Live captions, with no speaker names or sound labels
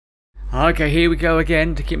Okay, here we go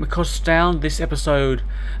again to keep my costs down. This episode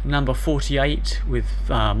number 48 with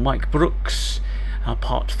Mike Brooks.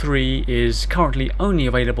 Part 3 is currently only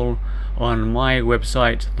available on my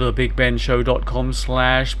website,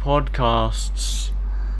 thebigbenshow.com/podcasts.